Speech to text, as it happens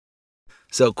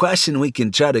So a question we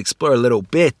can try to explore a little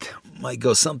bit might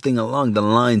go something along the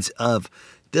lines of,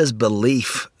 does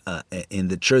belief in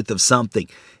the truth of something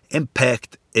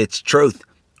impact its truth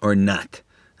or not?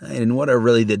 And what are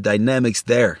really the dynamics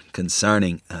there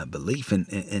concerning belief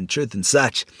in truth and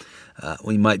such?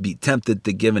 We might be tempted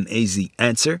to give an easy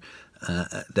answer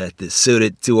that is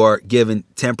suited to our given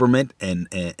temperament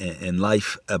and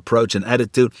life approach and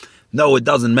attitude. No, it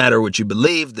doesn't matter what you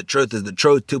believe. The truth is the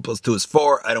truth. 2 + 2 is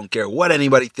 4. I don't care what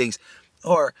anybody thinks.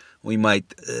 Or we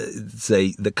might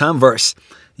say the converse.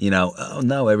 Oh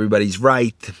no, everybody's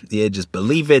right. Yeah, just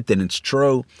believe it and it's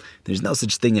true. There's no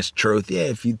such thing as truth. Yeah,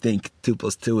 if you think 2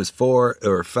 + 2 is 4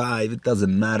 or 5, it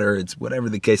doesn't matter. It's whatever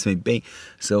the case may be.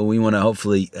 So we want to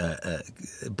hopefully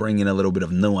bring in a little bit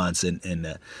of nuance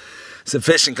and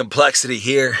sufficient complexity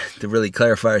here to really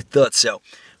clarify our thoughts. So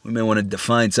we may want to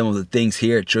define some of the things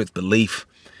here, truth, belief.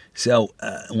 So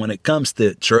when it comes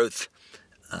to truth,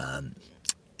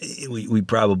 we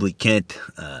probably can't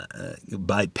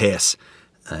bypass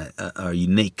our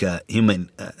unique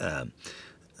human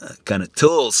kind of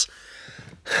tools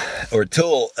or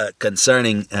tool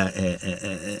concerning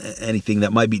anything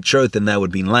that might be truth, and that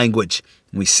would be language.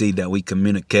 We see that we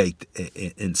communicate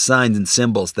in signs and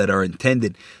symbols that are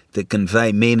intended to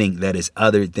convey meaning that is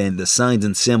other than the signs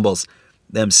and symbols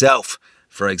themselves.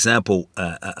 For example,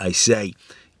 I say,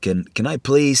 can I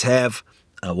please have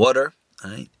water?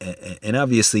 Right? And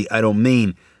obviously, I don't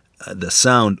mean the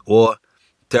sound or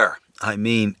ter. I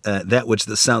mean that which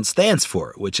the sound stands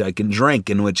for, which I can drink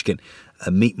and which can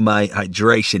meet my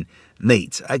hydration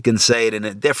needs. I can say it in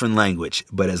a different language,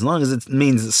 but as long as it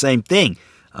means the same thing,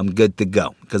 I'm good to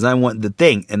go, because I want the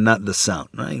thing and not the sound.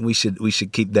 Right? We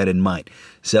should keep that in mind.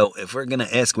 So if we're going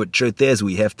to ask what truth is,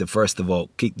 we have to first of all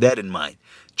keep that in mind.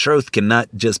 Truth cannot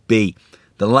just be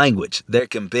the language. There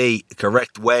can be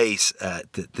correct ways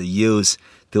to use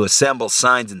to assemble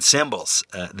signs and symbols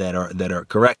that are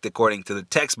correct according to the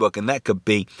textbook, and that could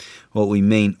be what we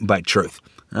mean by truth.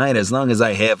 All right, as long as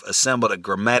I have assembled a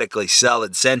grammatically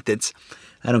solid sentence,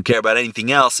 I don't care about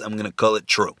anything else. I'm going to call it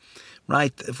true.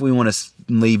 Right? If we want to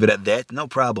leave it at that, no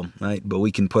problem. Right? But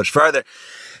we can push further,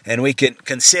 and we can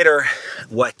consider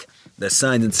what the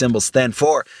signs and symbols stand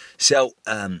for. So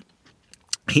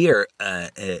here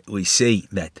we see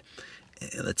that,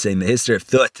 let's say in the history of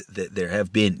thought, that there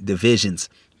have been divisions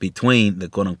between the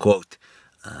quote-unquote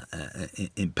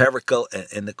empirical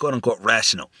and the quote-unquote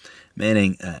rational,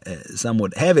 meaning some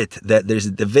would have it that there's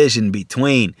a division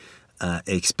between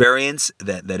experience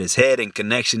that is had in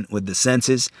connection with the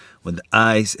senses, with the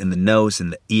eyes and the nose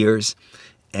and the ears,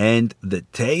 and the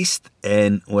taste,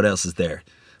 and what else is there?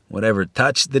 Whatever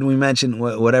touch did we mention?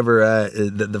 Whatever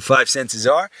the 5 senses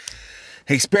are.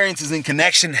 Experiences in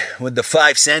connection with the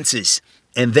 5 senses.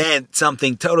 And then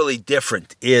something totally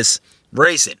different is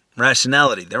reason,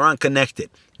 rationality. They're unconnected,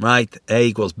 right? A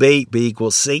equals B, B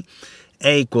equals C,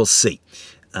 A equals C.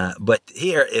 But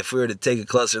here, if we were to take a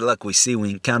closer look, we see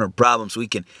we encounter problems. We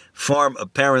can form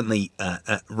apparently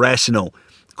rational,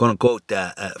 quote-unquote,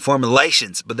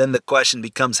 formulations. But then the question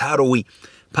becomes, how do we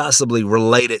possibly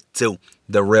relate it to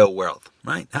the real world,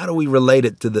 right? How do we relate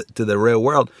it to the real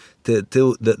world, to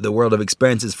the world of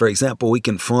experiences? For example, we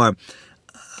can form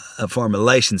a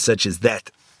formulation such as that.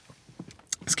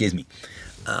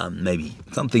 Maybe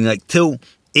something like 2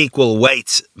 equal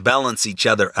weights balance each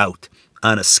other out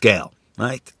on a scale.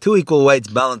 Right? 2 equal weights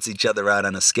balance each other out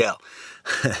on a scale.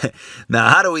 Now,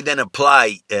 how do we then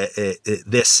apply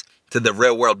this to the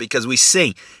real world? Because we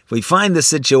see, if we find the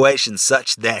situation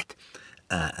such that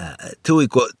 2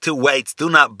 weights do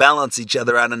not balance each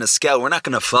other out on a scale, we're not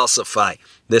going to falsify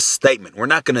this statement. We're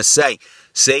not going to say,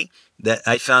 see, that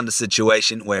I found a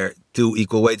situation where 2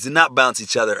 equal weights do not balance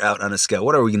each other out on a scale.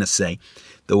 What are we going to say?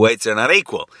 The weights are not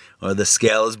equal, or the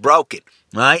scale is broken,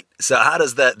 right? So how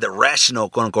does the rational,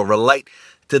 quote-unquote, relate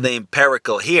to the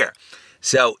empirical here?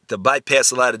 So to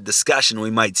bypass a lot of discussion, we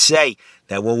might say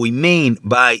that what we mean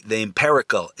by the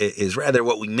empirical is rather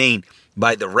what we mean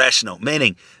by the rational,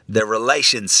 meaning the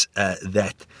relations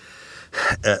that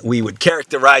we would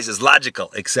characterize as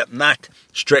logical, except not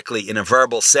strictly in a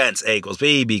verbal sense. A equals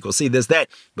B, B equals C, this, that.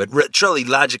 But truly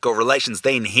logical relations,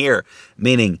 they inhere,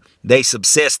 meaning they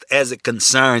subsist as it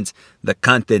concerns the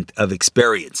content of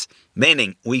experience.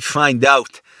 Meaning we find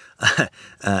out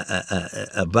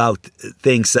about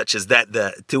things such as that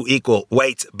the 2 equal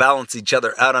weights balance each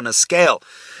other out on a scale.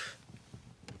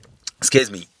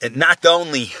 And not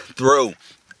only through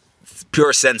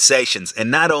pure sensations, and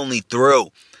not only through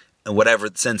whatever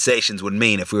sensations would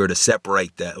mean if we were to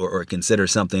separate that or consider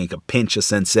something like a pinch of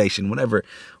sensation, whatever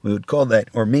we would call that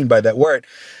or mean by that word.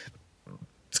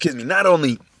 Not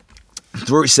only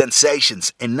through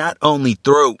sensations, and not only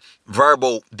through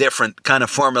verbal different kind of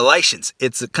formulations.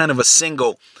 It's a kind of a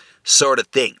single sort of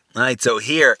thing, right? So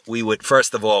here we would,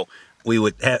 first of all, we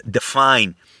would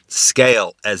define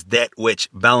scale as that which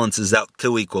balances out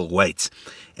two equal weights.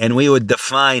 And we would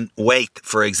define weight,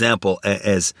 for example,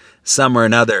 as some or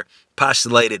another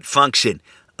postulated function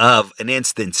of an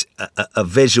instance, a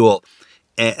visual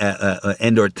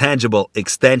and or tangible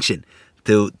extension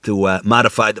to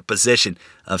modify the position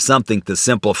of something, to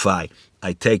simplify.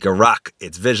 I take a rock,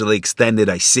 it's visually extended,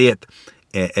 I see it.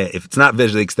 If it's not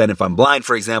visually extended, if I'm blind,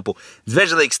 for example, it's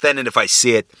visually extended if I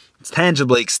see it. It's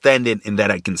tangibly extended in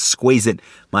that I can squeeze it.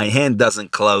 My hand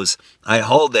doesn't close. I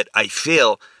hold it. I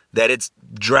feel that it's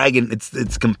dragging,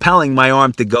 it's compelling my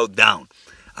arm to go down.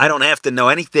 I don't have to know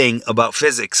anything about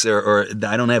physics or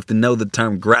I don't have to know the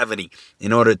term gravity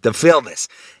in order to feel this.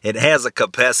 It has a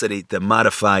capacity to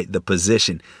modify the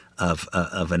position of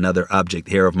another object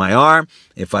here of my arm.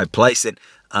 If I place it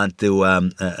onto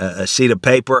a sheet of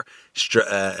paper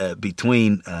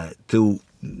between two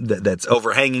that's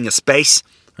overhanging a space,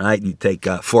 right? You take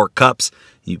 4 cups,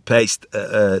 you paste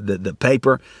the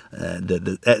paper,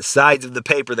 the sides of the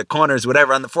paper, the corners,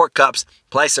 whatever, on the 4 cups,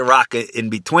 place a rock in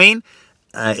between.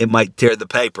 It might tear the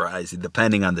paper,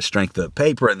 depending on the strength of the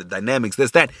paper and the dynamics,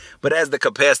 this, that, but it has the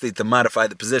capacity to modify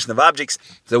the position of objects.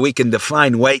 So we can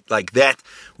define weight like that.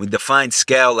 We define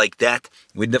scale like that.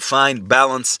 We define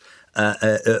balance,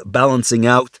 balancing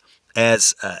out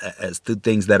as two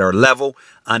things that are level,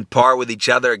 on par with each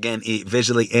other, again,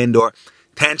 visually and or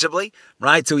tangibly,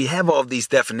 right? So we have all of these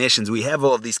definitions. We have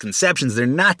all of these conceptions. They're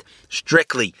not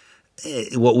strictly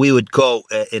what we would call,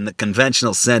 in the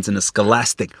conventional sense, in the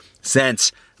scholastic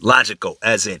sense, logical,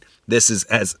 as in this is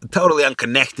as totally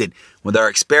unconnected with our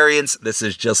experience. This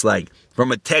is just like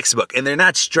from a textbook, and they're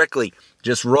not strictly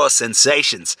just raw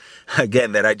sensations,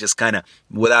 again, that I just kind of,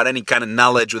 without any kind of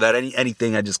knowledge, without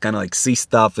anything, I just kind of like see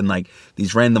stuff and like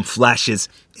these random flashes.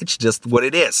 It's just what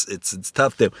it is. It's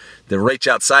tough to reach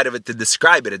outside of it to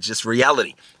describe it. It's just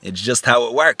reality. It's just how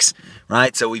it works,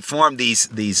 right? So we form these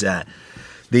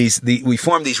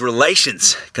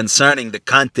relations concerning the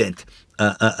content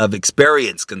of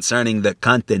experience, concerning the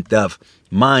content of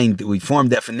mind. We form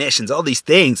definitions, all these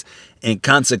things, and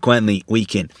consequently we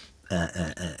can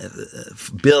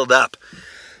build up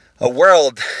a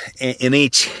world in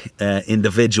each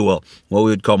individual, what we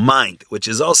would call mind, which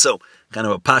is also kind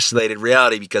of a postulated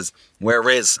reality, because where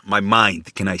is my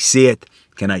mind? Can I see it?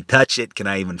 Can I touch it? Can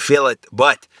I even feel it?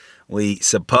 But we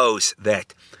suppose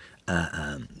that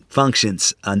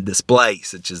functions on display,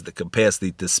 such as the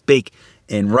capacity to speak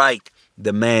and write,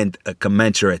 demand a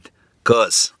commensurate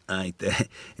cause. Right?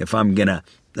 If I'm going to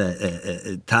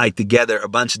tie together a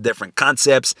bunch of different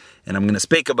concepts and I'm going to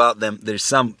speak about them, there's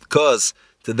some cause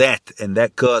to that, and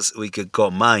that cause we could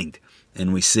call mind.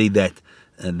 And we see that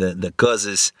the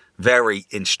causes vary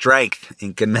in strength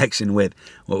in connection with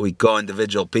what we call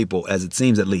individual people, as it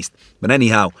seems at least. But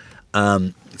anyhow,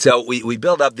 so we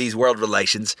build up these world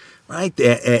relations, right?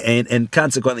 And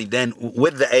consequently then,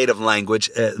 with the aid of language,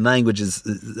 language is,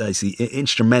 I see,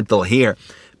 instrumental here,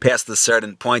 past a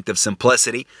certain point of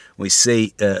simplicity. We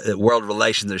see world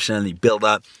relations are certainly built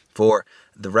up for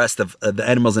the rest of the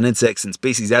animals and insects and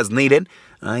species as needed,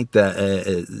 right?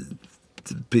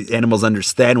 Animals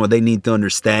understand what they need to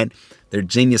understand. They're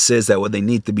geniuses at what they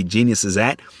need to be geniuses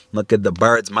at. Look at the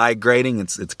birds migrating.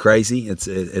 It's crazy.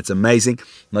 It's amazing.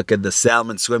 Look at the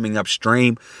salmon swimming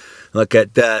upstream. Look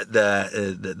at the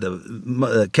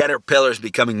caterpillars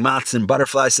becoming moths and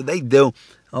butterflies. So they do,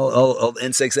 all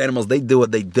insects, animals, they do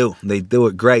what they do. They do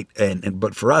it great.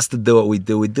 But for us to do what we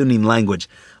do need language.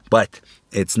 But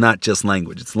it's not just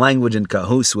language. It's language in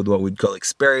cahoots with what we'd call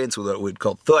experience, with what we'd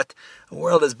call thought. The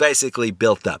world is basically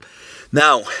built up.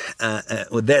 Now,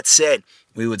 with that said,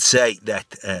 we would say that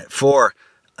for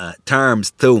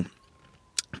terms to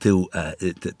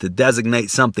designate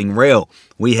something real,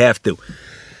 we have to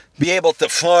be able to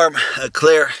form a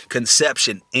clear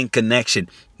conception in connection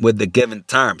with the given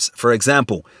terms. For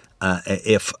example,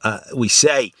 if we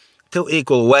say two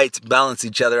equal weights balance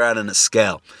each other out on a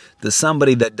scale, to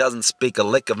somebody that doesn't speak a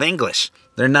lick of English,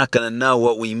 they're not going to know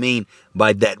what we mean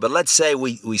by that. But let's say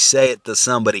we say it to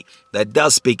somebody that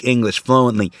does speak English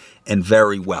fluently and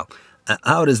very well.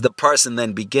 How does the person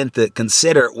then begin to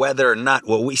consider whether or not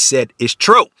what we said is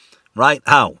true? Right?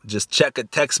 How? Just check a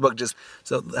textbook.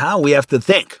 So how? We have to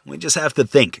think. We just have to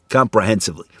think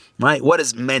comprehensively. Right? What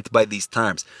is meant by these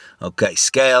terms? Okay,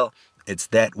 scale, it's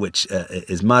that which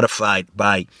is modified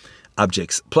by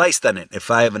objects placed on it. If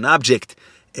I have an object,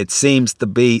 it seems to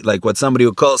be like what somebody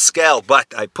would call a scale,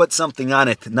 but I put something on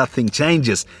it, nothing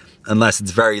changes. unless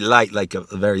it's very light, like a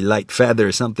very light feather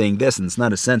or something. This, and it's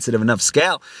not a sensitive enough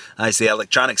scale. I say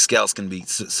electronic scales can be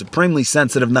supremely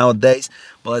sensitive nowadays.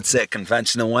 Well, let's say a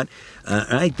conventional one,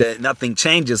 right? Nothing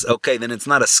changes. Okay, then it's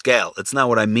not a scale. It's not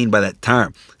what I mean by that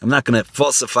term. I'm not going to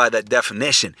falsify that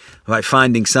definition by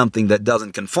finding something that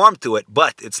doesn't conform to it,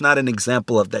 but it's not an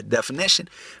example of that definition.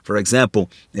 For example,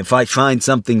 if I find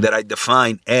something that I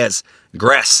define as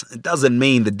grass, it doesn't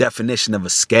mean the definition of a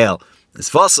scale is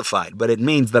falsified, but it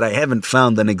means that I haven't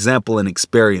found an example and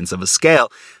experience of a scale,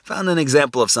 found an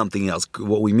example of something else,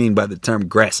 what we mean by the term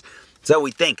grass. So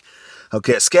we think,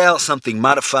 okay, a scale, something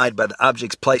modified by the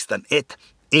objects placed on it,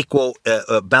 equal,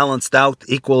 balanced out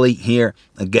equally here.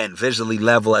 Again, visually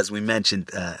level, as we mentioned,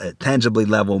 tangibly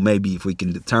level, maybe if we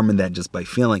can determine that just by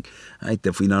feeling, right?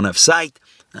 If we don't have sight,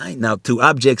 right? Now, two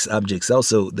objects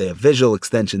also, they have visual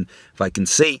extension. If I can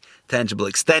see, tangible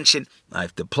extension, I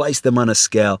have to place them on a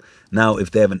scale. Now,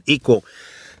 if they have an equal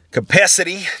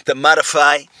capacity to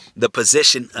modify the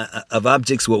position of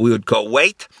objects, what we would call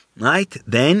weight, right?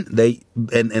 Then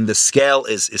and the scale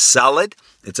is solid.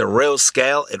 It's a real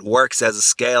scale. It works as a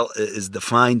scale is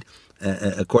defined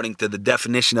according to the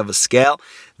definition of a scale.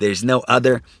 There's no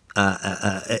other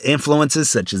influences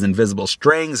such as invisible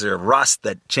strings or rust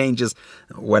that changes,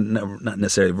 well, not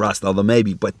necessarily rust, although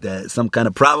maybe, but some kind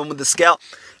of problem with the scale.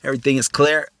 Everything is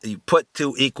clear. You put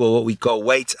two equal, what we call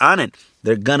weights on it,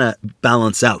 they're gonna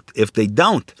balance out. If they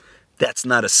don't, that's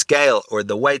not a scale, or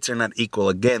the weights are not equal.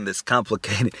 Again, this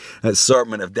complicated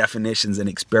assortment of definitions and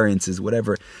experiences,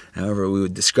 however we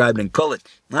would describe it and call it.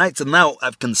 All right, so now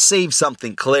I've conceived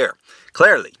something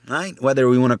clearly, right? Whether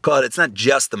we want to call it, it's not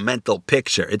just a mental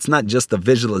picture. It's not just a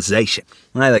visualization,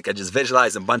 right? Like I just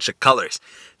visualize a bunch of colors.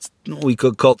 It's what we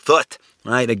could call thought,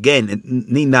 right? Again, it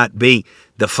need not be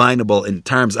definable in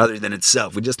terms other than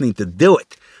itself. We just need to do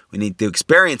it. We need to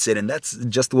experience it, and that's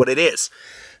just what it is.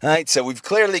 All right, so we've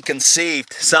clearly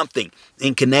conceived something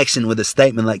in connection with a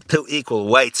statement like two equal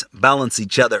weights balance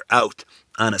each other out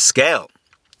on a scale.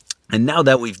 And now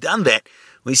that we've done that,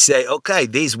 we say, okay,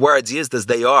 these words used as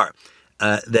they are,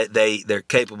 that they're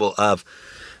capable of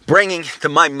bringing to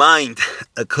my mind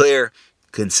a clear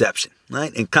conception,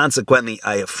 right? And consequently,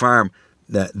 I affirm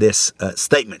this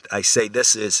statement. I say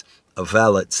this is a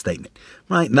valid statement,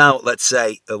 right? Now, let's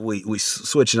say we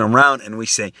switch it around and we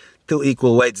say two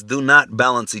equal weights do not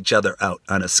balance each other out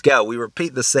on a scale. We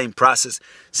repeat the same process.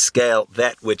 Scale,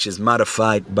 that which is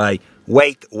modified by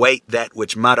weight, that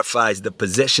which modifies the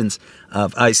positions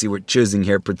of, I see we're choosing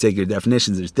here particular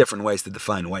definitions. There's different ways to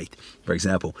define weight, for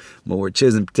example. But we're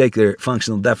choosing particular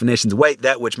functional definitions. Weight,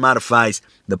 that which modifies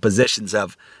the positions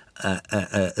of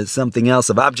something else,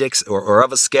 of objects or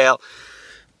of a scale.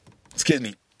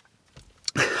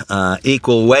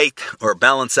 Equal weight or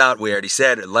balance out, we already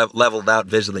said, leveled out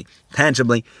visually,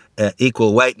 tangibly.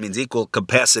 Equal weight means equal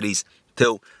capacities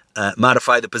to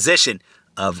modify the position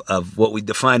of what we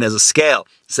define as a scale.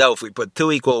 So if we put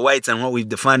two equal weights on what we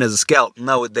define as a scale,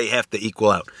 no, they have to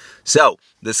equal out. So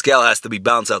the scale has to be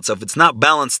balanced out. So if it's not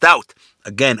balanced out,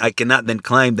 again, I cannot then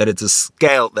claim that it's a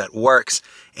scale that works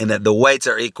and that the weights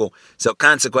are equal. So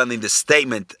consequently, the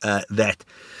statement that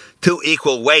two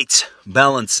equal weights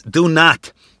do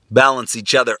not balance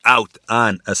each other out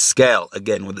on a scale,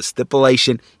 again, with a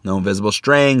stipulation, no invisible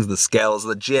strings, the scale is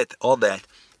legit, all that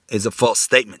is a false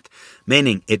statement.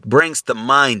 Meaning, it brings to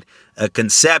mind a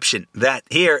conception that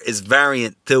here is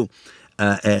variant to,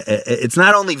 it's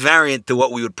not only variant to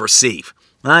what we would perceive,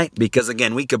 right? Because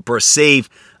again, we could perceive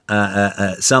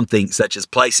something such as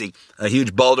placing a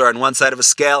huge boulder on one side of a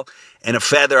scale and a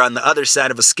feather on the other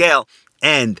side of a scale,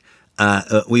 and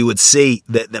we would see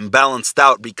them balanced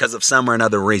out because of some or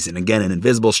another reason. Again, an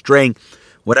invisible string,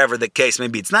 whatever the case may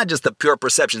be. It's not just the pure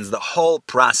perception, it's the whole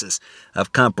process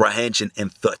of comprehension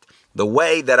and thought. The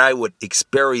way that I would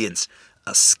experience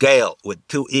a scale with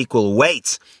two equal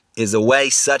weights is a way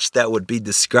such that would be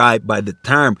described by the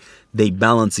term they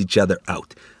balance each other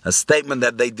out. A statement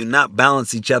that they do not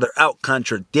balance each other out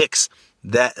contradicts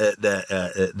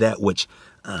that which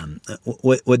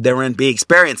would therein be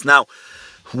experienced. Now,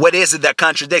 what is it that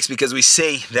contradicts? Because we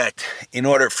see that in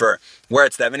order for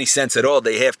words to have any sense at all,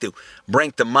 they have to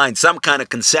bring to mind some kind of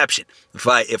conception.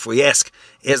 If we ask,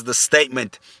 is the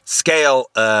statement scale,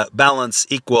 balance,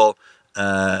 equal,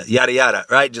 yada yada,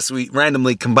 right? Just we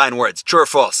randomly combine words, true or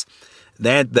false.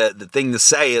 Then the thing to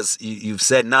say is you've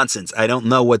said nonsense. I don't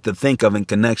know what to think of in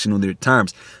connection with your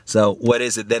terms. So what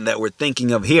is it then that we're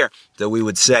thinking of here? So we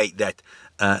would say that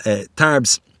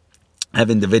terms have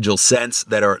individual sense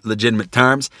that are legitimate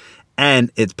terms,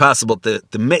 and it's possible to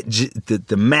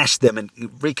mash them and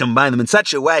recombine them in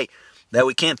such a way that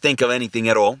we can't think of anything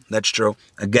at all. That's true.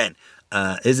 Again,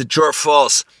 is it true or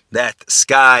false that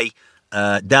sky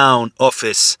down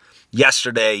office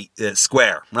yesterday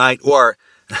square, right? Or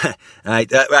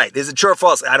right, is it true or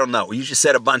false? I don't know. You just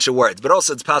said a bunch of words, but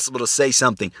also it's possible to say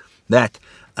something that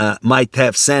might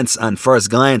have sense on first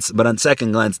glance, but on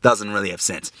second glance doesn't really have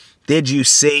sense. Did you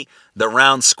see the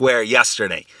round square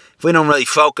yesterday? If we don't really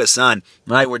focus on,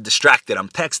 right, we're distracted. I'm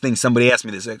texting, somebody asked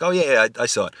me this, like, oh yeah, I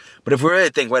saw it. But if we really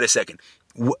think, wait a second,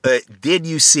 did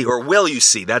you see, or will you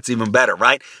see? That's even better,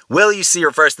 right? Will you see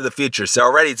refers to the future. So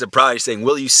already it's a probably saying,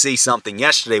 will you see something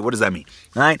yesterday? What does that mean,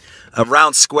 right? A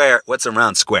round square, what's a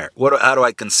round square? How do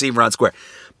I conceive round square?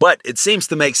 But it seems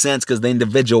to make sense because the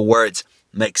individual words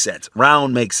make sense.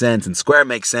 Round makes sense, and square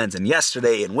makes sense, and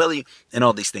yesterday, and will you, and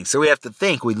all these things. So we have to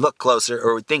think, we look closer,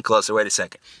 or we think closer, wait a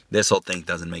second, this whole thing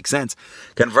doesn't make sense.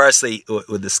 Conversely,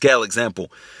 with the scale example,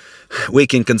 we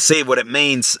can conceive what it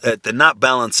means to not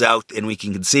balance out, and we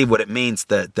can conceive what it means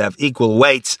to have equal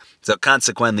weights. So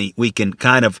consequently, we can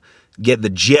kind of get the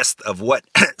gist of what,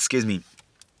 excuse me,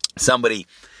 it's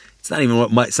not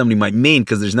even what somebody might mean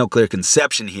because there's no clear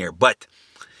conception here, but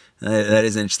that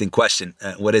is an interesting question.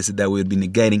 What is it that we would be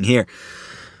negating here?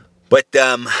 But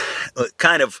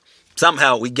kind of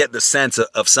somehow we get the sense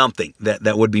of something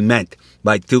that would be meant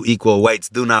by two equal weights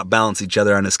do not balance each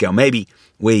other on a scale. Maybe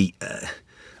we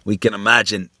can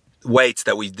imagine weights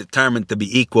that we've determined to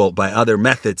be equal by other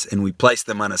methods, and we place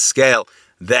them on a scale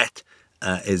that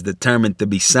is determined to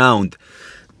be sound.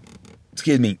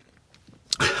 Excuse me.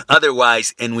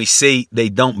 Otherwise, and we see they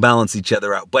don't balance each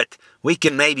other out. But we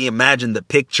can maybe imagine the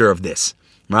picture of this,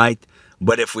 right?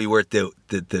 But if we were to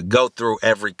go through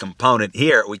every component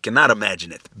here, we cannot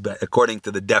imagine it. But according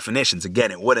to the definitions, again,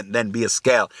 it wouldn't then be a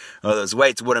scale, or those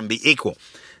weights wouldn't be equal.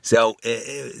 So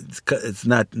it's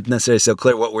not necessarily so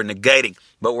clear what we're negating,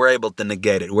 but we're able to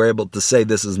negate it. We're able to say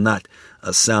this is not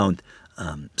a sound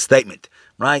statement,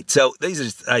 right? So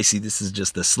I see this is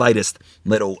just the slightest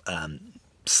little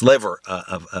sliver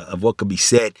of what could be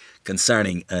said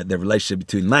concerning the relationship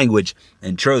between language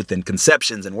and truth and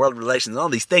conceptions and world relations and all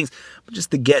these things. But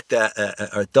just to get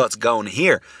our thoughts going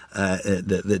here,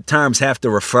 the terms have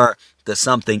to refer to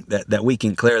something that we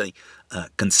can clearly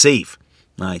conceive,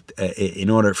 right? In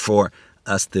order for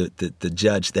us to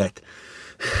judge that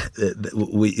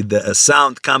a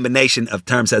sound combination of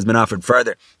terms has been offered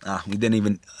further. We didn't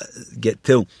even get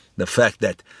to the fact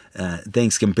that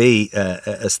things can be,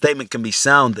 a statement can be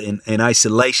sound in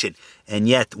isolation, and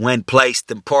yet when placed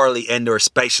temporally and or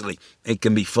spatially, it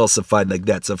can be falsified like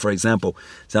that. So for example,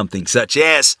 something such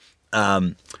as a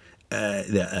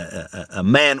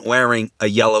man wearing a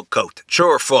yellow coat. True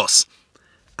or false?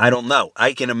 I don't know.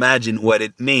 I can imagine what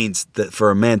it means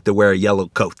for a man to wear a yellow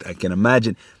coat. I can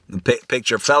imagine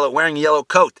picture a fellow wearing a yellow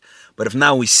coat. But if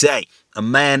now we say a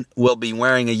man will be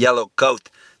wearing a yellow coat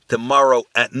tomorrow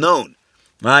at noon,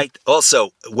 right?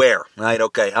 Also where, right?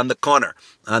 Okay, on the corner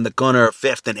of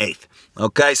 5th and 8th.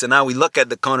 Okay, so now we look at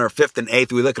the corner of 5th and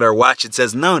 8th. We look at our watch. It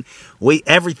says noon.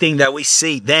 Everything that we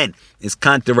see then is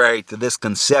contrary to this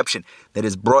conception that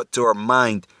is brought to our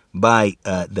mind by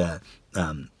the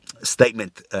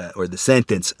statement or the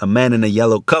sentence, a man in a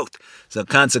yellow coat. So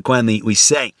consequently, we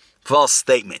say false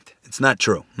statement. It's not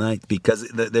true, right? Because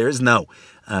there is no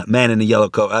man in a yellow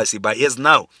coat. I see by is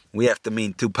no, we have to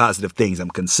mean two positive things. I'm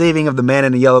conceiving of the man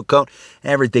in the yellow coat.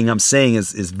 Everything I'm saying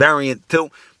is variant to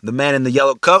the man in the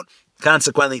yellow coat.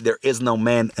 Consequently, there is no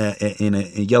man in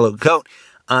a yellow coat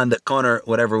on the corner,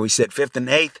 whatever we said, 5th and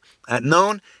 8th at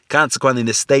noon. Consequently,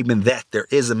 the statement that there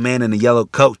is a man in a yellow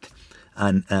coat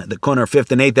on the corner of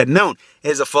 5th and 8th at noon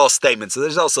is a false statement. So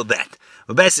there's also that.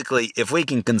 But basically, if we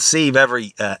can conceive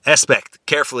every aspect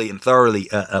carefully and thoroughly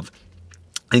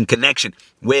in connection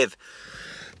with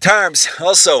terms,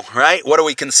 also, right? What do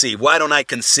we conceive? Why don't I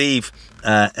conceive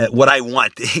what I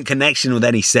want in connection with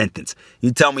any sentence?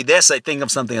 You tell me this, I think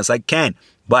of something else. I can,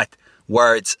 but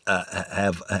words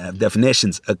have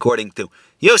definitions according to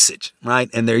usage, right?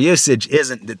 And their usage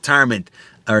isn't determined,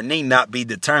 or need not be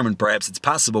determined. Perhaps it's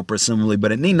possible, presumably,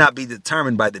 but it need not be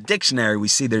determined by the dictionary. We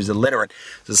see there's illiterate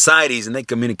societies and they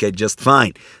communicate just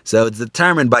fine. So it's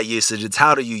determined by usage. It's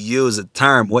how do you use a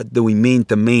term? What do we mean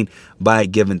to mean by a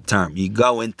given term? You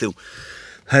go into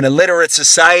an illiterate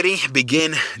society,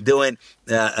 begin doing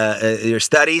your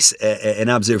studies and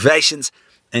observations,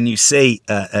 and you see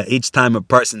each time a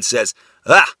person says,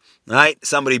 right,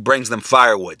 somebody brings them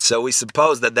firewood. So we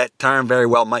suppose that term very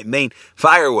well might mean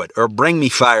firewood, or bring me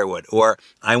firewood, or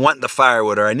I want the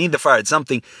firewood, or I need the firewood,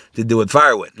 something to do with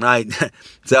firewood, right?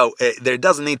 So there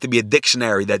doesn't need to be a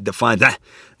dictionary that defines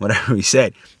whatever we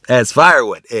said as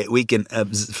firewood. We can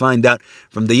find out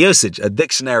from the usage. A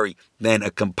dictionary, then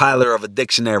a compiler of a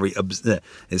dictionary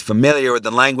is familiar with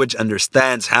the language,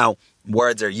 understands how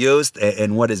words are used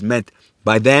and what is meant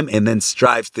by them, and then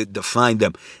strives to define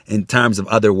them in terms of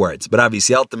other words. But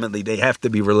obviously, ultimately, they have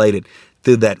to be related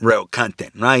to that real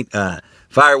content, right?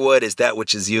 Firewood is that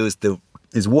which is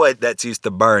wood that's used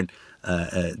to burn,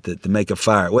 to make a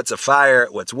fire. What's a fire?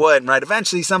 What's wood, right?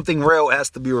 Eventually, something real has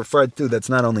to be referred to that's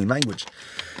not only language.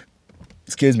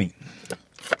 Excuse me.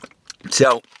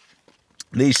 So,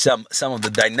 these some of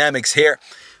the dynamics here.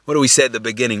 What do we say at the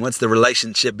beginning? What's the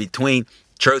relationship between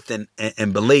truth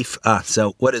and belief?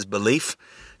 So what is belief?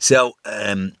 So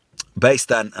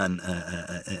based on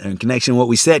in connection with what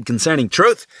we said concerning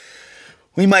truth,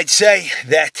 we might say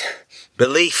that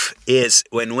belief is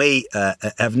when we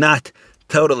have not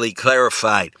totally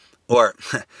clarified, or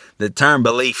the term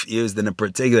belief used in a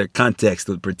particular context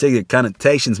with particular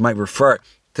connotations might refer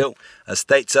to a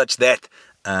state such that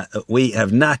we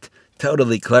have not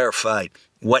totally clarified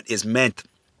what is meant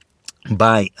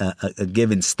by a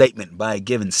given statement, by a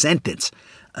given sentence,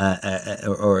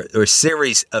 or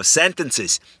series of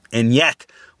sentences, and yet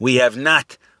we have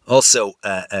not also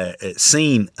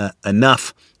seen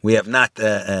enough. We have not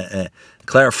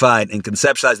clarified and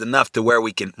conceptualized enough to where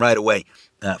we can right away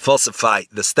falsify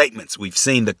the statements. We've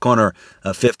seen the corner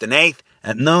of 5th and 8th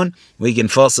at noon. We can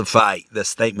falsify the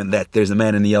statement that there's a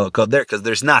man in the yellow coat there, because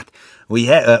there's not.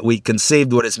 We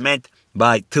conceived what is meant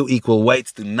by two equal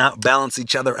weights do not balance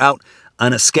each other out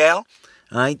on a scale,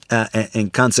 right?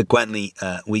 And consequently,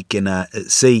 we can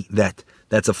see that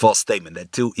that's a false statement,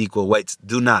 that two equal weights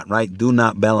do not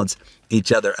balance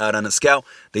each other out on a scale.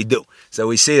 They do. So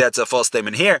we see that's a false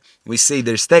statement here. We see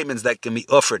there's statements that can be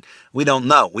offered. We don't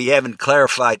know. We haven't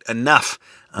clarified enough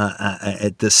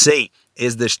to see,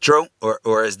 is this true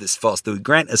or is this false? Do we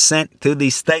grant assent to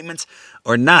these statements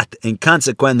or not? And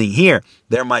consequently here,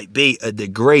 there might be a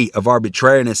degree of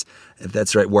arbitrariness, if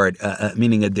that's the right word,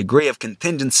 meaning a degree of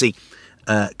contingency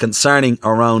concerning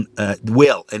our own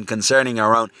will and concerning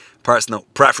our own personal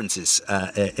preferences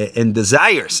and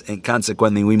desires. And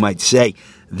consequently, we might say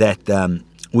that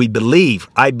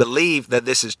I believe that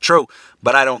this is true,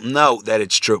 but I don't know that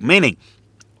it's true. Meaning,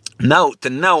 to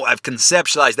know, I've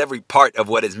conceptualized every part of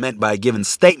what is meant by a given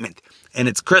statement, and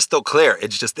it's crystal clear.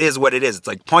 It just is what it is. It's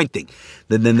like pointing.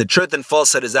 Then the truth and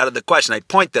falsehood is out of the question. I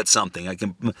point at something.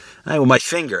 With my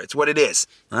finger. It's what it is.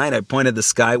 All right. I point at the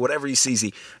sky. Whatever you see,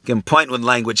 I can point with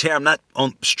language. Here, I'm not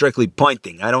strictly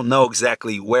pointing. I don't know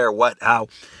exactly where, what, how,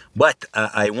 but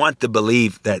I want to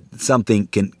believe that something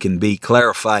can be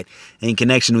clarified in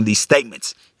connection with these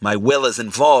statements. My will is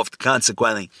involved.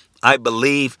 Consequently, I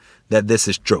believe that this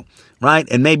is true, right?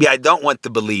 And maybe I don't want to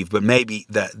believe, but maybe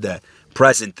the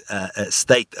present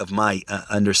state of my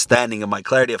understanding, of my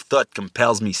clarity of thought,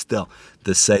 compels me still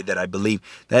to say that I believe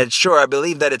that it's true. I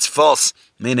believe that it's false,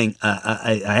 meaning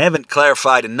I haven't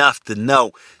clarified enough to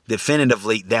know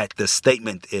definitively that the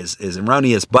statement is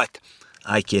erroneous, but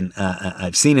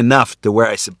I've seen enough to where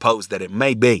I suppose that it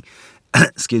may be,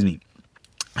 excuse me,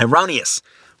 erroneous,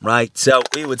 right? So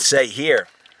we would say here,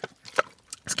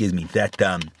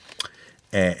 that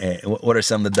what are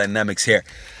some of the dynamics here?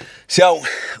 So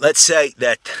let's say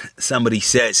that somebody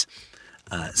says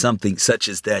something such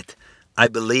as that. I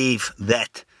believe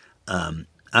that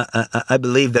I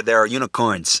believe that there are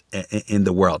unicorns in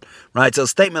the world, right? So a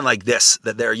statement like this,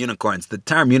 that there are unicorns, the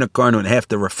term unicorn would have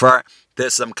to refer to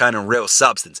some kind of real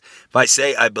substance. If I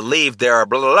say I believe there are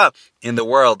blah, blah, blah in the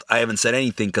world, I haven't said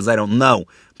anything because I don't know,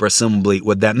 presumably,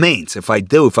 what that means. If I've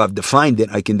defined it,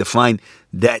 I can define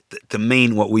that to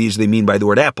mean what we usually mean by the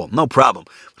word apple. No problem.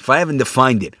 If I haven't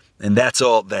defined it, and that's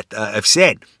all that I've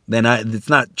said, then it's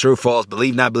not true, false,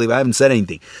 believe, not believe. I haven't said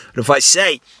anything. But if I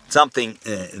say something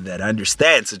that I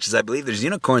understand, such as I believe there's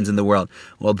unicorns in the world,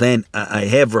 well, then I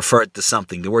have referred to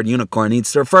something. The word unicorn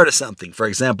needs to refer to something. For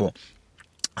example,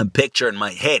 a picture in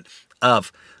my head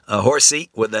of a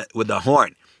horsey with a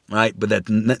horn, right? But that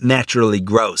naturally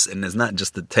grows and is not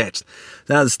just attached.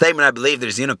 Now, the statement, I believe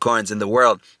there's unicorns in the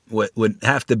world, would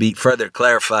have to be further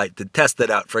clarified to test it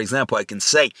out. For example, I can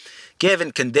say,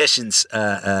 given conditions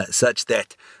such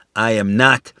that I am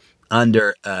not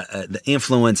under the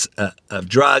influence of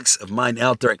drugs, of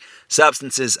mind-altering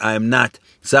substances. I am not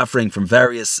suffering from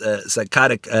various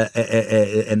psychotic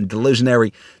and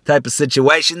delusionary type of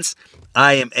situations.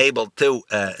 I am able to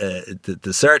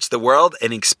search the world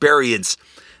and experience,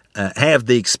 have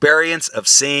the experience of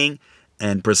seeing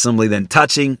and presumably then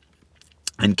touching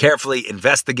and carefully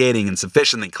investigating and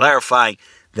sufficiently clarifying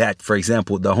that, for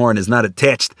example, the horn is not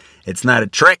attached, it's not a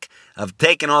trick. I've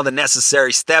taken all the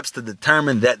necessary steps to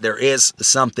determine that there is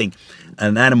something,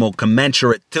 an animal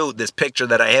commensurate to this picture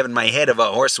that I have in my head of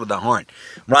a horse with a horn.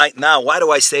 Right now, why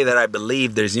do I say that I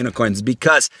believe there's unicorns?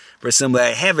 Because, presumably,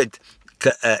 I haven't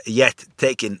yet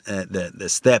taken the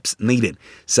steps needed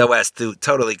so as to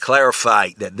totally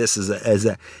clarify that this is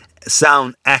a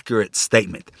sound, accurate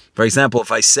statement. For example,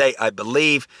 if I say I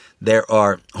believe there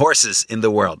are horses in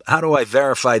the world, how do I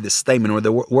verify this statement where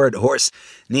the word horse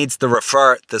needs to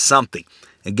refer to something?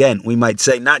 Again, we might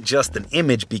say not just an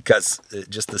image, because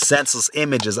just a senseless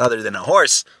image is other than a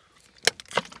horse.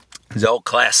 There's a whole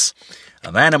class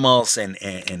of animals and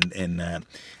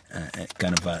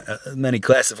many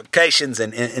classifications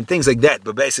and things like that.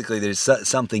 But basically, there's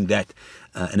something that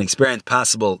an experience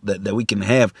possible that we can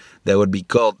have that would be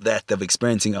called that of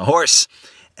experiencing a horse,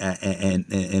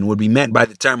 and would be meant by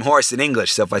the term horse in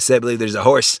English. So if I say I believe there's a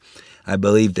horse, I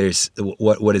believe there's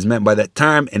what is meant by that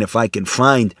term. And if I can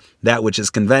find that which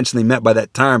is conventionally meant by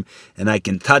that term, and I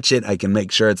can touch it, I can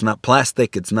make sure it's not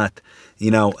plastic, it's not,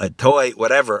 a toy,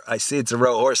 whatever. I see it's a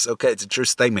real horse. Okay, it's a true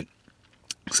statement.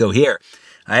 So here,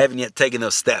 I haven't yet taken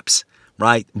those steps,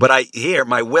 right? But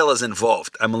my will is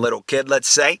involved. I'm a little kid, let's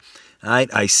say.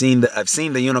 Right? I've seen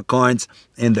the unicorns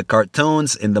in the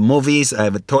cartoons, in the movies. I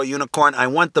have a toy unicorn. I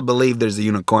want to believe there's a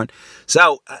unicorn.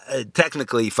 So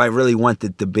technically, if I really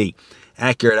wanted to be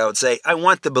accurate, I would say I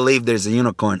want to believe there's a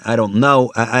unicorn. I don't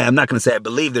know. I'm not going to say I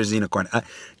believe there's a unicorn. I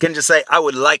can just say I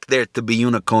would like there to be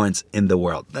unicorns in the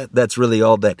world. That's really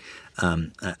all that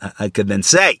I could then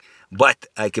say. But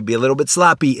I could be a little bit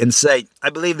sloppy and say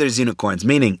I believe there's unicorns,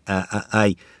 meaning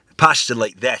I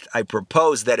postulate that. I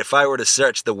propose that if I were to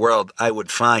search the world, I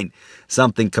would find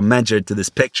something commensurate to this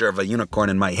picture of a unicorn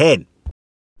in my head.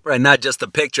 Right, not just a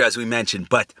picture, as we mentioned,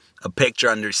 but a picture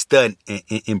understood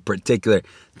in particular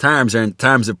terms, or in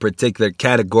terms of particular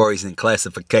categories and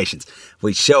classifications.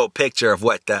 We show a picture of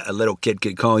what a little kid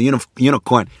could call a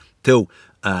unicorn to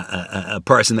a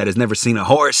person that has never seen a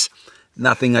horse.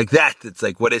 Nothing like that. It's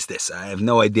like, what is this? I have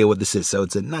no idea what this is. So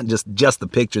it's not just a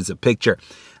picture. It's a picture,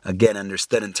 again,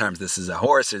 understood in terms, this is a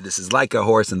horse, or this is like a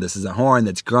horse, and this is a horn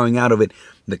that's growing out of it.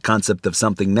 The concept of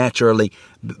something naturally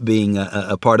being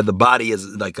a part of the body is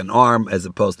like an arm, as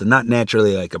opposed to not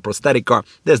naturally like a prosthetic arm.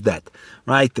 There's that,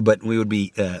 right? But we would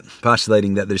be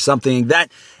postulating that there's something like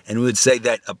that, and we would say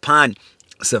that upon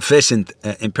sufficient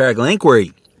empirical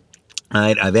inquiry,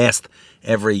 right, I've asked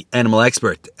every animal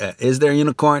expert, is there a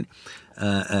unicorn?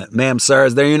 Ma'am, sir,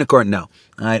 is there a unicorn? No.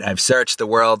 All right, I've searched the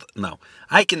world. No.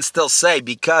 I can still say,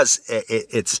 because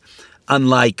it's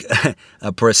unlike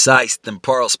a precise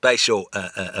temporal spatial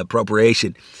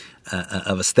appropriation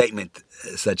of a statement,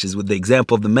 such as with the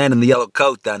example of the man in the yellow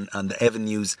coat on the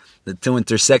avenues, the two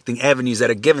intersecting avenues at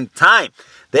a given time.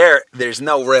 There's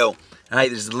no real,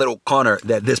 right, there's a little corner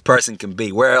that this person can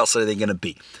be. Where else are they going to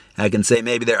be? I can say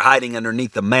maybe they're hiding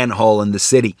underneath a manhole in the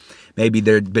city. Maybe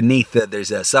they're beneath, there's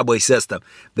a subway system.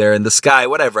 They're in the sky,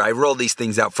 whatever. I roll these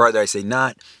things out further. I say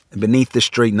not beneath the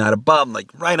street, not above, like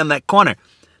right on that corner.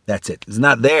 That's it. It's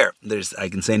not there. I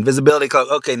can say invisibility cloak.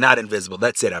 Okay, not invisible.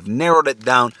 That's it. I've narrowed it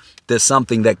down to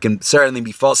something that can certainly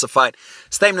be falsified.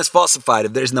 Statement is falsified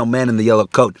if there's no man in the yellow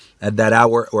coat at that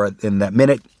hour or in that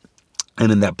minute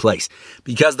and in that place.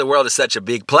 Because the world is such a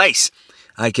big place,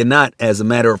 I cannot, as a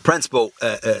matter of principle,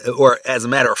 or as a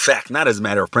matter of fact, not as a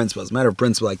matter of principle. As a matter of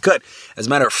principle, I could. As a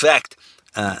matter of fact,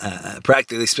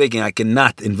 practically speaking, I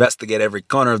cannot investigate every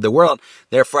corner of the world.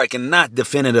 Therefore, I cannot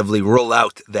definitively rule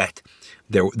out that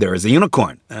there is a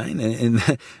unicorn. And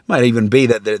it might even be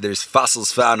that there's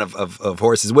fossils found of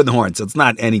horses with horns. So it's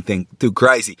not anything too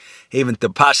crazy, even to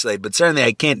postulate. But certainly,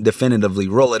 I can't definitively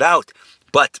rule it out.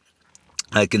 But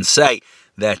I can say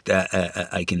that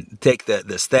I can take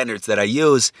the standards that I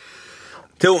use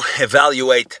to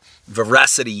evaluate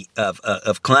veracity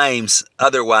of claims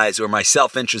otherwise, where my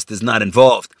self-interest is not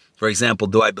involved. For example,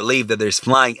 do I believe that there's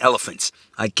flying elephants?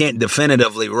 I can't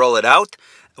definitively roll it out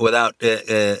without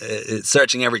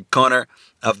searching every corner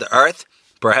of the earth,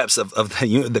 perhaps of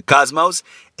the cosmos,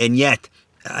 and yet,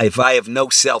 if I have no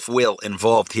self-will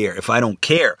involved here, if I don't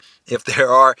care if there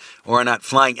are or are not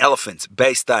flying elephants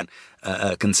based on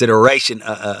consideration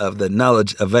of the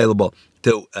knowledge available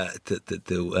to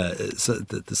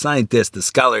scientists, the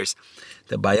scholars,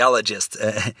 the biologist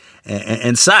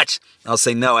and such, I'll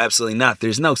say no, absolutely not.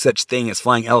 There's no such thing as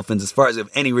flying elephants as far as I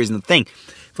have any reason to think.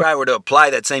 If I were to apply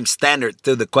that same standard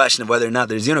to the question of whether or not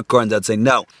there's unicorns, I'd say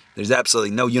no, there's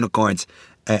absolutely no unicorns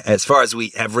as far as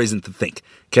we have reason to think.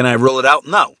 Can I rule it out?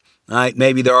 No. All right,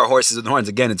 maybe there are horses with horns.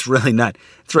 Again, it's really not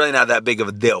that big of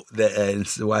a deal.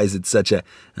 Why is it such a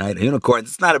unicorn?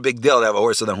 It's not a big deal to have a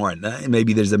horse with a horn.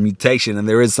 Maybe there's a mutation and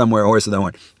there is somewhere a horse with a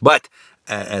horn. But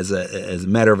as a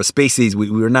matter of a species, we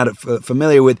were not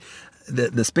familiar with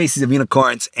the species of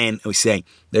unicorns, and we say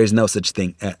there's no such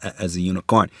thing as a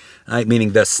unicorn. All right,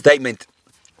 meaning the statement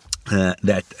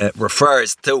that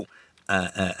refers to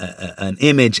an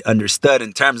image understood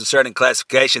in terms of certain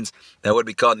classifications that would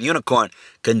be called unicorn,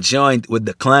 conjoined with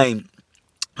the claim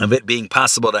of it being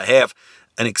possible to have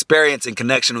an experience in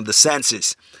connection with the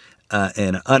senses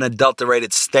in an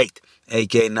unadulterated state,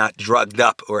 aka not drugged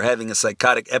up or having a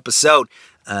psychotic episode.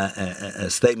 A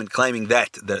statement claiming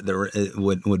that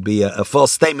would be a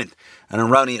false statement, an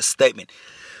erroneous statement.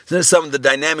 So there's some of the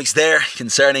dynamics there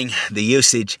concerning the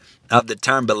usage of the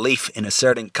term belief in a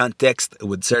certain context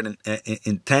with certain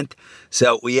intent.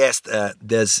 So we asked,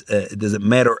 does it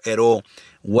matter at all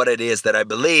what it is that I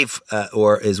believe,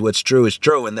 or is what's true is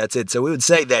true, and that's it. So we would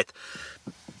say that,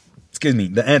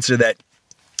 the answer that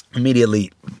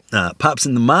immediately pops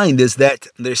in the mind is that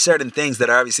there's certain things that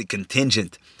are obviously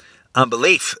contingent on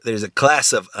belief. There's a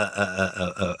class of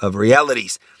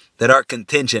realities that are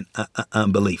contingent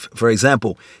on belief. For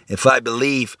example, if I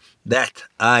believe that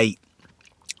I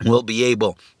will be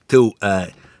able to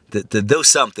do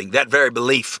something, that very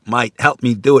belief might help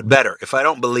me do it better. If I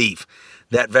don't believe,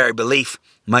 that very belief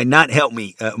might not help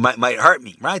me, might hurt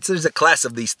me, right? So there's a class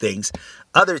of these things.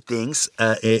 Other things,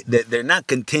 they're not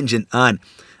contingent on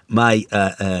my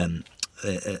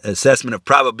assessment of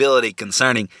probability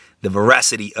concerning the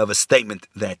veracity of a statement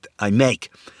that I make.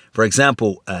 For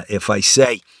example, if I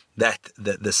say that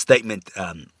the statement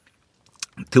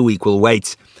two equal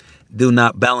weights do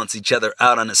not balance each other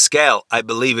out on a scale, I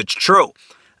believe it's true.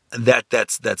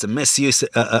 That's a misuse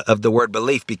of the word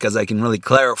belief, because I can really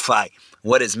clarify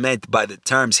what is meant by the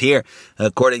terms here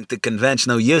according to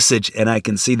conventional usage, and I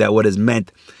can see that what is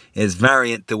meant is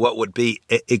variant to what would be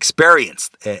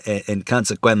experienced, and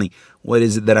consequently, what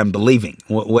is it that I'm believing?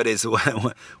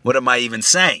 What am I even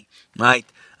saying? Right?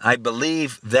 I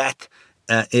believe that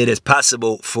it is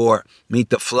possible for me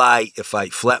to fly if I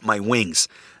flap my wings.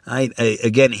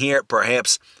 Again, here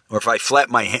perhaps, or if I flap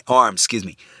my arms,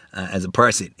 as a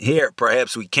person. Here,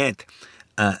 perhaps we can't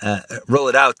rule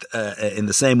it out in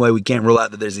the same way we can't rule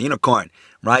out that there's a unicorn,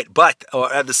 right? But,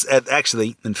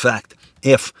 actually, in fact,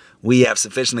 if we have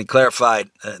sufficiently clarified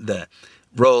the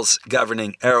rules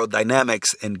governing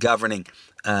aerodynamics and governing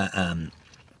the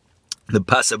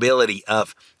possibility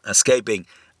of escaping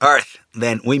Earth,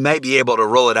 then we may be able to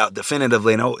rule it out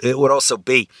definitively. And it would also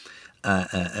be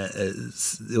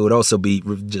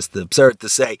just absurd to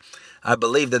say, I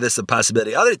believe that this is a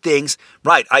possibility. Other things,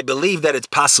 right, I believe that it's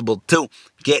possible to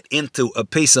get into a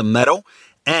piece of metal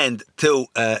and to,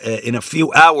 in a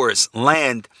few hours,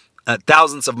 land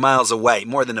thousands of miles away,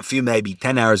 more than a few, maybe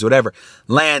 10 hours, whatever,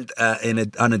 land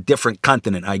on a different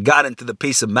continent. I got into the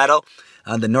piece of metal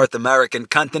on the North American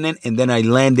continent, and then I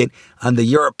landed on the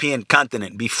European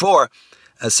continent. Before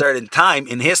a certain time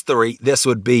in history, this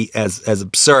would be as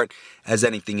absurd as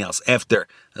anything else. After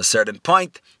a certain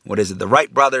point, the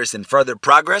Wright brothers in further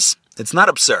progress, it's not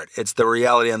absurd. It's the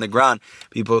reality on the ground.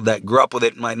 People that grew up with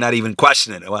it might not even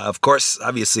question it. Well, of course,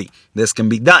 obviously, this can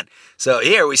be done. So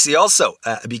here we see also,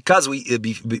 because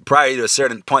prior to a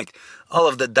certain point, all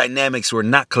of the dynamics were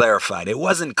not clarified. It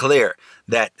wasn't clear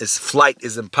that this flight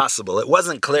is impossible. It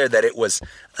wasn't clear that it was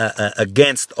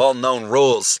against all known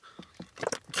rules,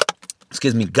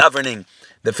 governing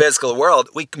the physical world.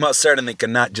 We most certainly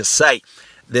cannot just say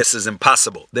this is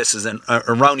impossible. This is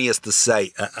erroneous to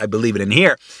say I believe it. And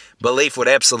here, belief would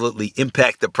absolutely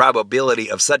impact the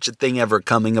probability of such a thing ever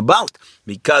coming about,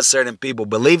 because certain people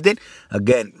believed it.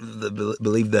 Again,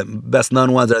 believe the best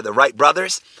known ones are the Wright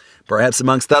brothers, perhaps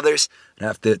amongst others. I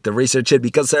have to research it.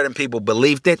 Because certain people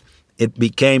believed it, it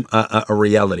became a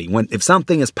reality. If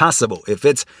something is possible, if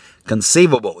it's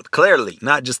conceivable, clearly,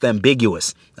 not just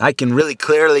ambiguous, I can really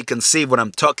clearly conceive what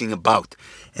I'm talking about.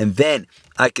 And then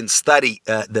I can study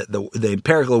the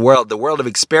empirical world, the world of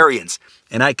experience,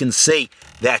 and I can see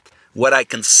that what I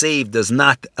conceive does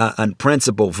not, on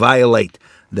principle, violate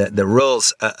the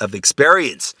rules of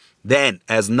experience. Then,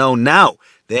 as known now,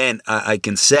 then I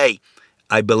can say,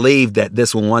 I believe that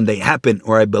this will one day happen,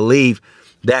 or I believe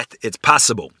that it's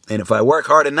possible. And if I work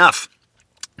hard enough,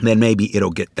 then maybe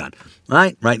it'll get done.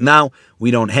 Right now,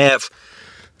 we don't have,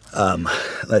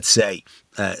 let's say,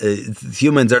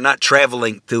 Humans are not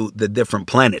traveling to the different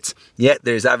planets. Yet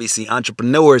there's obviously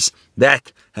entrepreneurs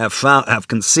that have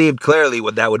conceived clearly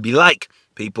what that would be like.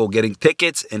 People getting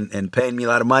tickets and paying me a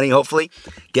lot of money, hopefully,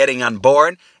 getting on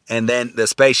board, and then the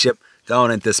spaceship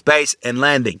going into space and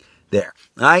landing there.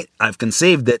 All right? I've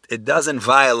conceived that it doesn't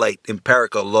violate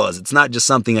empirical laws. It's not just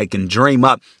something I can dream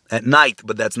up at night,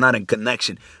 but that's not in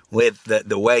connection with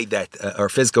the way that our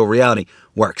physical reality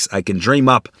works. I can dream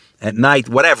up at night,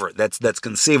 whatever. That's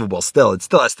conceivable still. It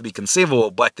still has to be conceivable,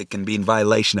 but it can be in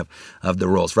violation of the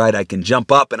rules, right? I can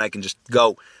jump up and I can just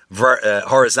go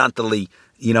horizontally,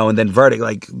 and then vertical,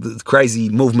 like crazy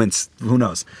movements, who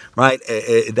knows, right?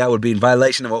 That would be in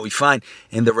violation of what we find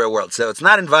in the real world. So it's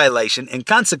not in violation, and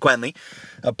consequently,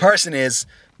 a person is,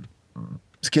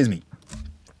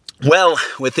 well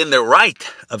within their right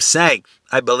of saying,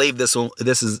 I believe this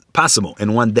is possible,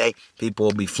 and one day people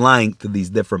will be flying to these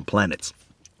different planets,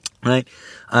 right?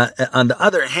 On the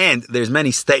other hand, there's many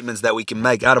statements that we can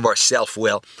make out of our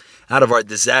self-will, out of our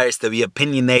desires to be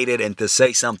opinionated and to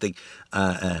say something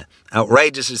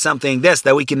outrageous or something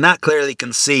that we cannot clearly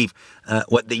conceive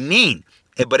what they mean.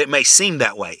 But it may seem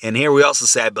that way. And here we also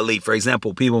say, I believe. For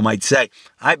example, people might say,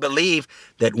 I believe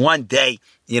that one day,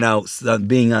 staying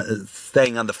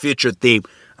on the future theme,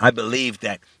 I believe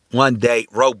that one day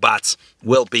robots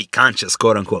will be conscious,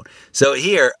 quote unquote. So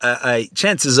here,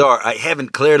 chances are I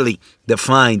haven't clearly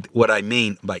defined what I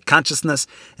mean by consciousness,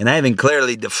 and I haven't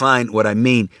clearly defined what I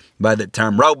mean by the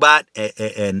term robot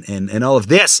and all of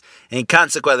this. And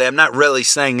consequently, I'm not really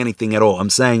saying anything at all. I'm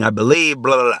saying I believe,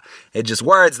 blah, blah, blah. It's just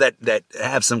words that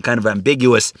have some kind of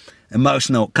ambiguous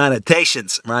emotional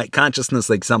connotations, right? Consciousness,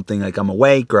 like something like I'm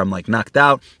awake or I'm like knocked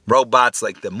out. Robots,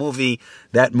 like the movie,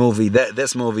 that movie,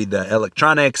 this movie, the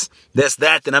electronics, this,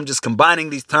 that. And I'm just combining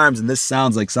these terms, and this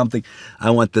sounds like something I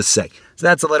want to say. So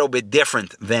that's a little bit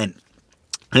different than,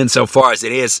 insofar as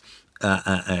it is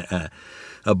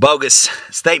a bogus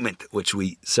statement, which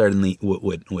we certainly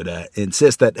would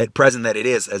insist that at present that it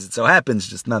is, as it so happens,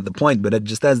 just not the point, but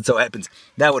just as it so happens,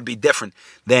 that would be different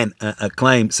than a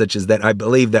claim such as that I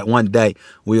believe that one day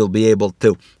we will be able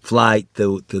to fly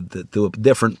to a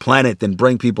different planet and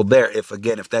bring people there, if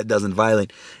that doesn't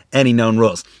violate any known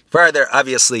rules. Further,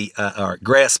 obviously, our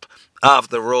grasp of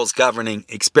the rules governing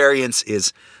experience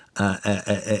is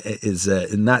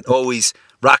not always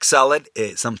rock solid.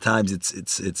 Sometimes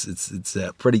it's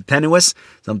pretty tenuous.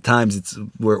 Sometimes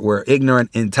we're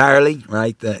ignorant entirely,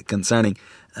 right, concerning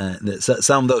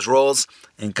some of those rules,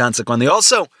 and consequently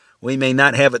also we may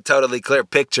not have a totally clear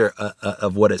picture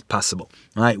of what is possible,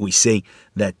 right? We see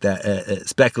that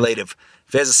speculative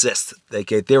physicists,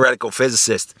 aka theoretical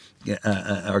physicists,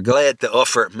 are glad to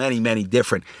offer many, many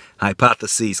different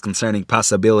hypotheses concerning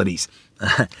possibilities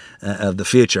of the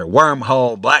future.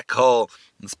 Wormhole, black hole,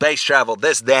 space travel,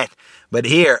 this, that. But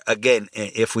here, again,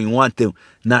 if we want to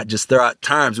not just throw out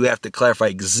terms, we have to clarify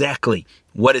exactly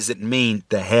what does it mean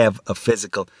to have a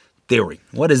physical theory.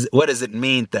 What does it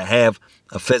mean to have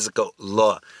a physical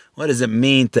law? What does it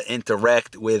mean to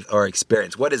interact with our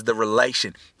experience? What is the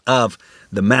relation of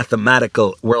the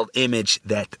mathematical world image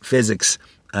that physics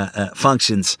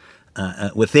functions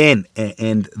within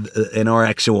and in our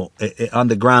actual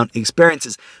on-the-ground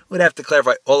experiences? We'd have to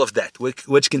clarify all of that,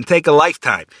 which can take a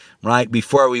lifetime, right,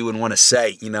 before we would want to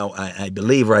say, I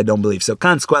believe or I don't believe. So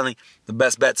consequently, the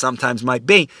best bet sometimes might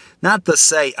be not to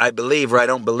say I believe or I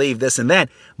don't believe this and that,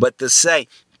 but to say,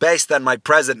 based on my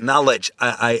present knowledge,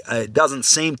 it doesn't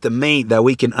seem to me that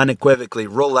we can unequivocally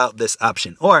rule out this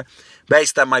option. Or,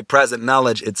 based on my present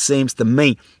knowledge, it seems to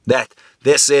me that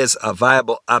this is a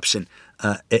viable option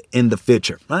in the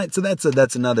future, right? So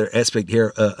that's another aspect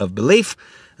here of belief,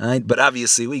 right? But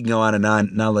obviously we can go on and on: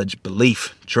 knowledge,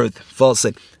 belief, truth,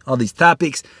 falsehood, all these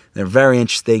topics. They're very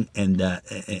interesting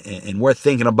and worth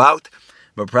thinking about.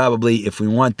 But probably if we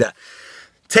want to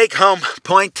take home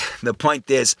point, the point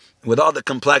is, with all the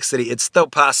complexity, it's still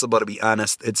possible to be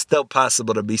honest. It's still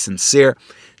possible to be sincere.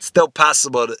 It's still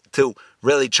possible to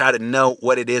really try to know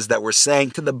what it is that we're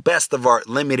saying to the best of our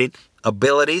limited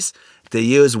abilities, to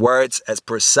use words as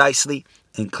precisely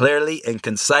and clearly and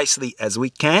concisely as we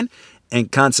can,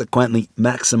 and consequently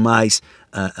maximize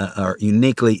our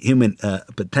uniquely human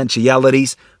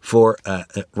potentialities for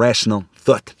rational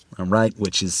thought, all right,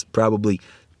 which is probably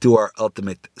to our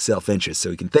ultimate self-interest. So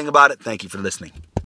we can think about it. Thank you for listening.